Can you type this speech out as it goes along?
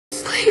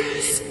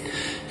Please.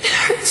 It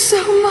hurts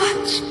so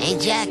much. Hey,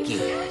 Jackie,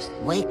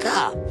 wake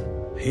up.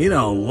 He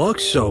don't look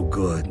so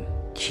good.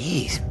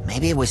 Jeez,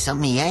 maybe it was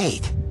something he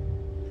ate.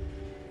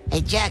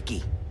 Hey,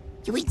 Jackie,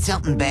 you eat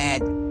something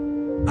bad?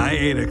 I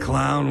ate a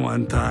clown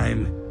one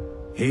time.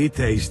 He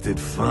tasted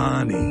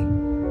funny.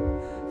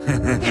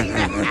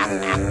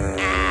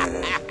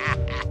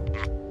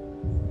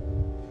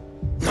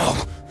 No.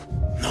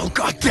 No,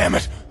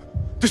 goddammit!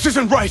 This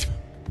isn't right!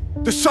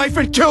 The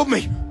siphon killed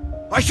me!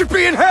 I should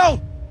be in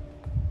hell!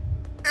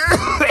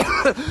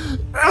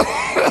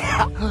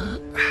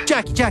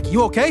 Jackie,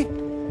 you okay?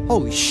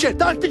 Holy shit,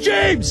 Dr.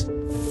 James!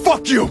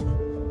 Fuck you!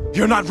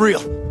 You're not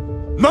real.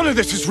 None of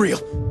this is real.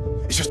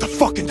 It's just a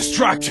fucking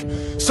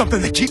distraction.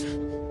 Something that keeps...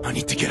 I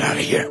need to get out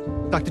of here.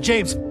 Dr.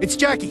 James, it's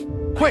Jackie.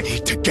 Quick! I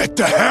need to get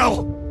to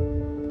hell!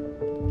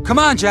 Come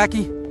on,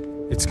 Jackie.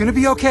 It's gonna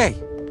be okay.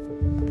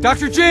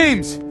 Dr.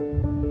 James!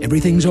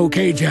 Everything's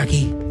okay,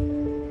 Jackie.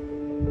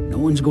 No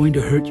one's going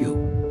to hurt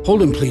you.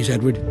 Hold him, please,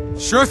 Edward.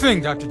 Sure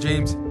thing, Dr.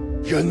 James.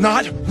 You're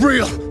not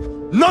real!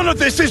 None of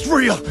this is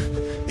real!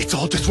 It's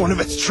all just one of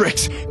its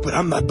tricks, but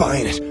I'm not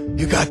buying it.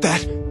 You got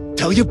that?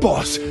 Tell your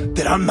boss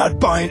that I'm not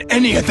buying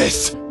any of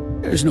this!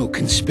 There's no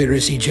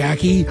conspiracy,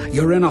 Jackie.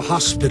 You're in a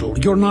hospital.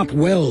 You're not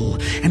well,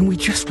 and we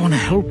just want to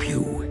help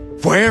you.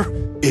 Where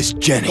is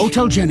Jenny? Go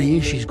tell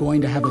Jenny she's going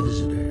to have a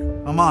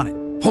visitor. I'm on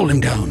it. Hold him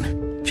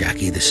down.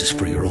 Jackie, this is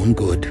for your own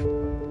good.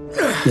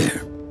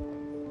 There.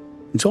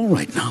 It's all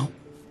right now.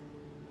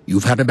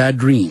 You've had a bad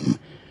dream,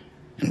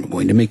 and we're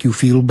going to make you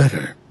feel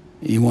better.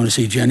 You want to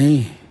see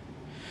Jenny?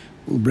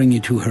 We'll bring you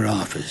to her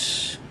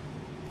office.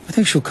 I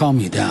think she'll calm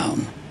you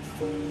down.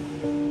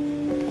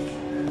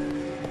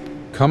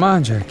 Come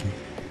on, Jackie.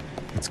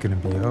 It's gonna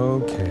be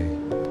okay.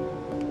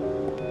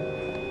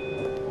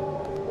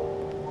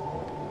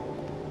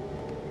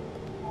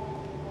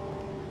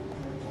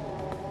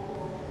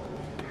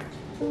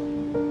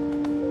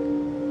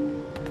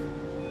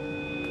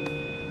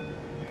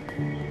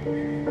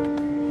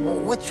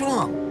 What's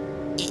wrong?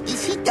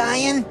 Is he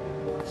dying?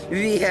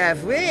 We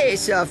have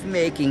ways of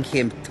making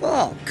him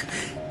talk.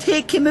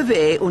 Take him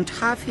away and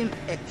have him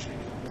act.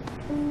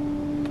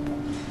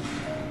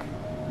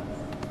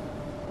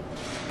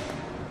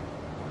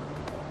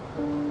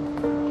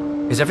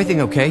 Is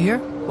everything okay here?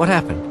 What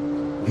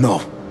happened?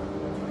 No.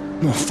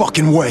 No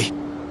fucking way.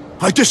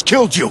 I just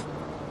killed you!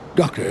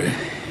 Doctor,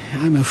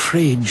 I'm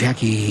afraid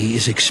Jackie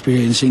is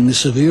experiencing the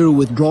severe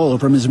withdrawal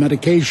from his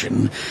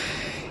medication.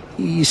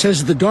 He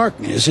says the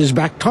darkness is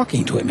back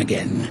talking to him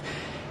again.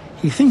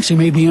 He thinks he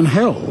may be in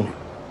hell.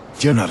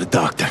 You're not a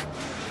doctor.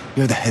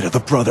 You're the head of the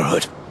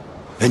Brotherhood.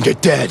 And you're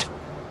dead.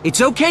 It's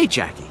okay,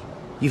 Jackie.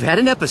 You've had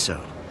an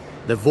episode.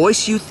 The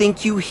voice you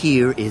think you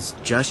hear is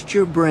just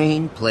your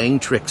brain playing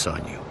tricks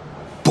on you.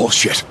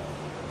 Bullshit.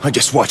 I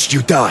just watched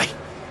you die.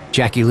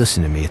 Jackie,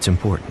 listen to me. It's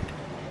important.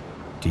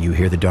 Do you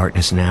hear the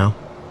darkness now?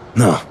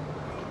 No.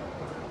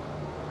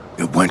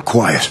 It went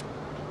quiet.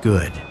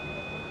 Good.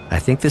 I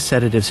think the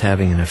sedative's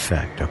having an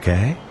effect,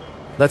 okay?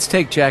 Let's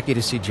take Jackie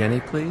to see Jenny,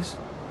 please.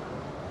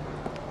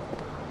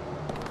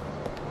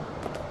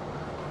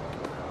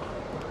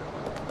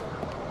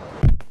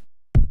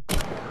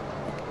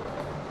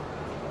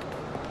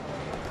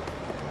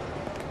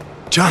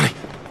 Johnny,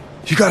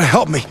 you gotta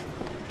help me.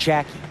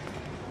 Jackie,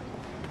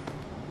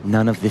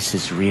 none of this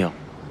is real.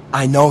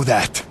 I know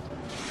that.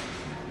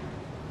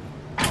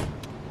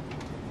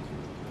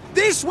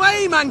 This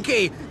way,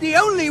 monkey! The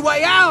only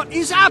way out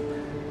is up!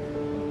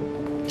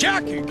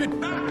 Jackie, get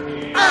back!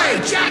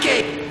 Hey,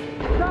 Jackie!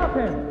 Stop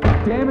him!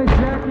 Damn it,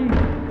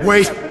 Jackie!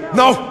 Wait,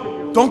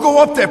 no! Don't go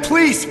up there,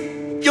 please!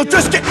 You'll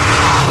just get...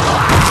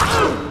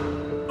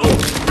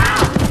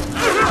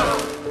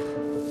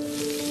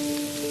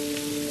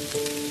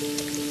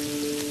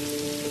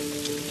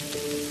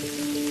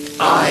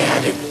 I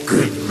had a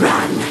good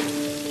run.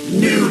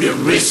 Knew the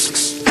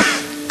risks.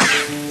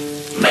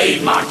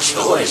 Made my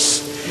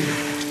choice.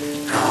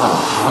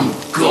 Oh, I'm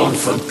gone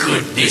for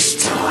good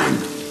this time.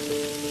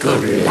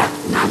 Good luck,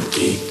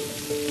 monkey.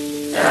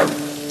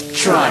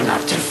 Try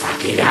not to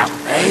fuck it up,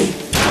 eh?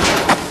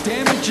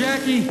 Damn it,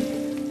 Jackie!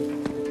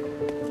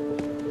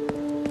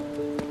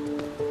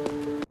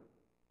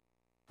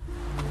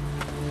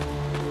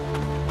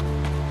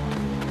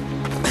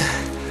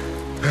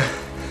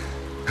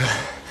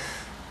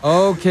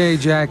 Okay,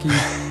 Jackie.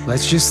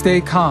 Let's just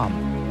stay calm.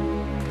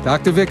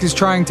 Dr. Vic is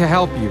trying to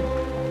help you.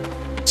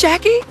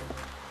 Jackie?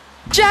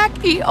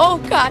 Jackie! Oh,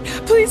 God.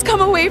 Please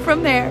come away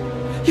from there.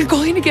 You're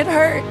going to get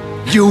hurt.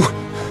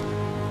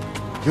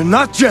 You're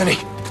not Jenny!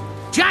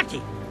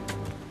 Jackie!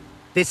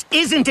 This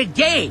isn't a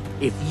game.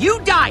 If you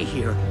die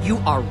here, you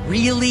are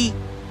really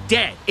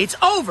dead. It's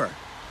over.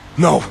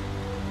 No,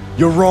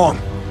 you're wrong.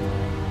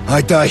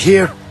 I die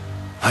here,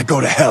 I go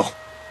to hell.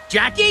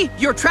 Jackie,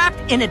 you're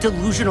trapped in a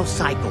delusional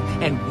cycle,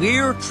 and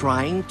we're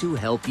trying to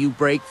help you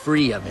break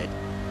free of it.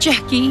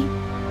 Jackie,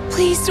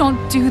 please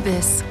don't do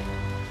this.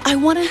 I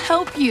want to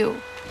help you.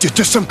 You're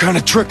just some kind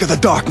of trick of the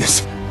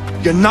darkness.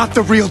 You're not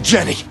the real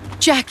Jenny.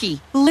 Jackie,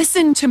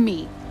 listen to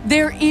me.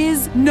 There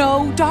is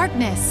no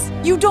darkness.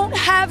 You don't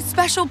have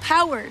special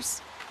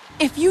powers.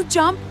 If you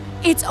jump,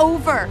 it's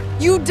over.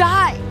 You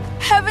die.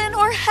 Heaven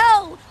or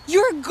hell,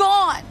 you're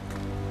gone.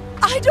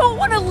 I don't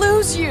want to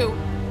lose you.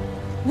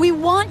 We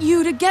want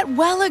you to get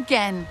well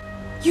again.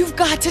 You've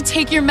got to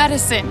take your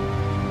medicine.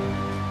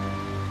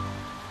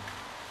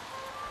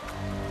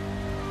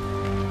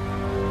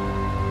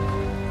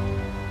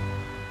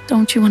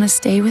 Don't you want to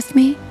stay with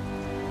me?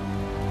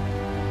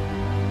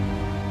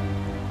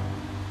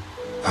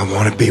 I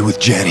want to be with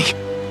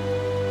Jenny.